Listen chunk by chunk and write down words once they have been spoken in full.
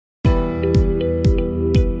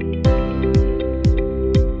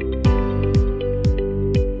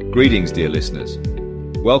Greetings, dear listeners.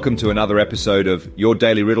 Welcome to another episode of your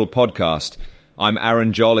Daily Riddle podcast. I'm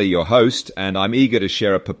Aaron Jolly, your host, and I'm eager to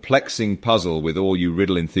share a perplexing puzzle with all you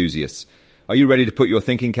riddle enthusiasts. Are you ready to put your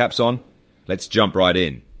thinking caps on? Let's jump right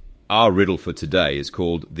in. Our riddle for today is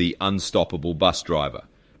called The Unstoppable Bus Driver.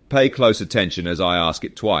 Pay close attention as I ask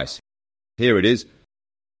it twice. Here it is.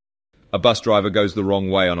 A bus driver goes the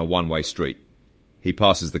wrong way on a one-way street. He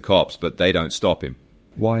passes the cops, but they don't stop him.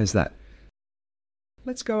 Why is that?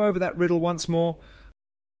 Let's go over that riddle once more.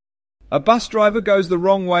 A bus driver goes the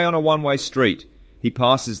wrong way on a one-way street. He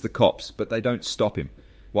passes the cops, but they don't stop him.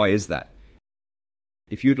 Why is that?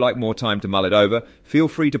 If you'd like more time to mull it over, feel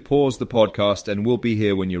free to pause the podcast and we'll be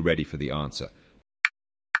here when you're ready for the answer.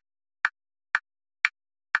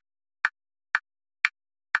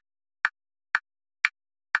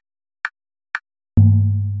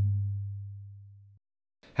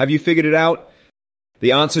 Have you figured it out?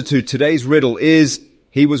 The answer to today's riddle is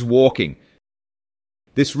he was walking.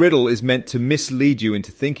 This riddle is meant to mislead you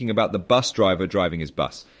into thinking about the bus driver driving his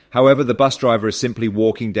bus. However, the bus driver is simply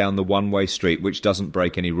walking down the one-way street, which doesn't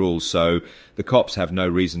break any rules, so the cops have no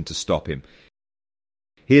reason to stop him.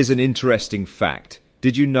 Here's an interesting fact.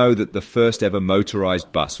 Did you know that the first ever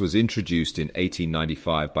motorized bus was introduced in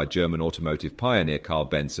 1895 by German automotive pioneer Carl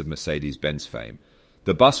Benz of Mercedes-Benz fame?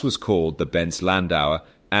 The bus was called the Benz Landauer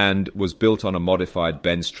and was built on a modified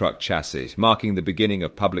Benz truck chassis, marking the beginning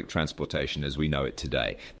of public transportation as we know it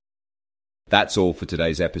today. That's all for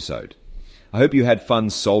today's episode. I hope you had fun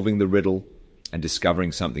solving the riddle and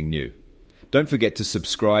discovering something new. Don't forget to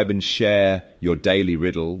subscribe and share your daily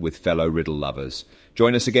riddle with fellow riddle lovers.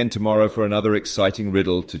 Join us again tomorrow for another exciting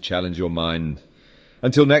riddle to challenge your mind.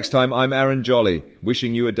 Until next time, I'm Aaron Jolly,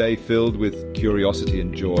 wishing you a day filled with curiosity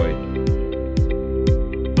and joy.